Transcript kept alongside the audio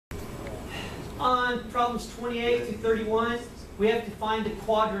On problems 28 to 31, we have to find the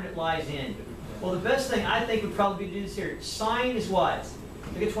quadrant it lies in. Well, the best thing I think would probably be to do this here. Sine is what?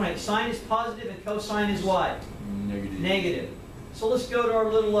 Look at 28. Sine is positive and cosine is what? Negative. Negative. So let's go to our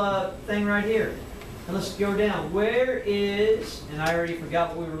little thing right here. And let's go down. Where is, and I already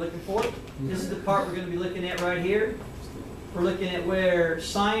forgot what we were looking for. This is the part we're going to be looking at right here. We're looking at where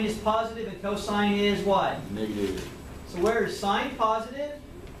sine is positive and cosine is what? Negative. So where is sine positive?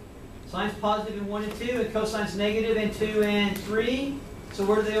 Sine's positive in 1 and 2, and cosine's negative in 2 and 3. So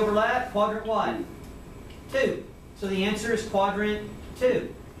where do they overlap? Quadrant what? 2. So the answer is quadrant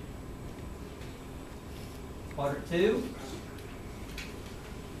 2. Quadrant 2.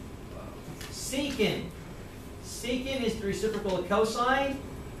 Secant. Secant is the reciprocal of cosine,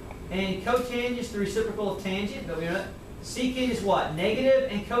 and cotangent is the reciprocal of tangent. But we know secant is what? Negative,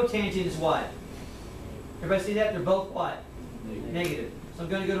 and cotangent is what? Everybody see that? They're both what? Negative. So I'm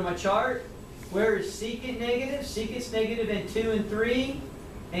going to go to my chart. Where is secant negative? Secant's negative in 2 and 3,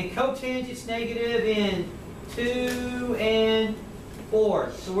 and cotangent's negative in 2 and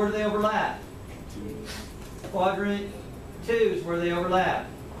 4. So where do they overlap? Quadrant 2 is where they overlap.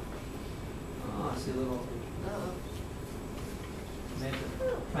 Oh, I see a little. I'm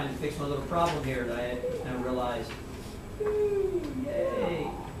trying to fix my little problem here that I realized. Woo, yay!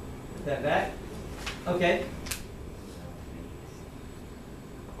 Put that back. Okay.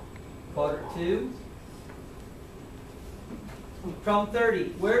 Quadrant 2. Problem 30.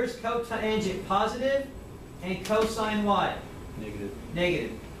 Where is cotangent positive and cosine what? Negative.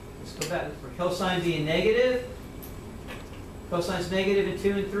 Negative. Let's go back for cosine being negative. Cosine's negative in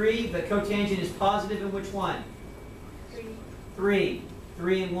 2 and 3, but cotangent is positive in which one? 3. 3.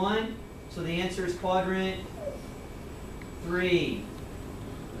 3 and 1. So the answer is quadrant 3.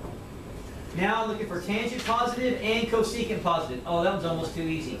 Now I'm looking for tangent positive and cosecant positive. Oh, that one's almost too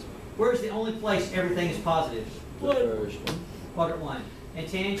easy. Where's the only place everything is positive? The first one. Quadrant 1. And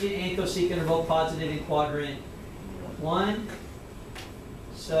tangent and cosecant are both positive in quadrant 1.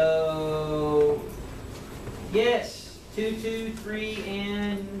 So, yes. 2, 2, 3,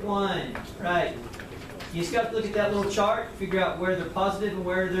 and 1. Right. You just got to look at that little chart, figure out where they're positive and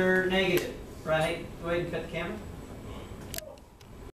where they're negative. Right? Go ahead and cut the camera.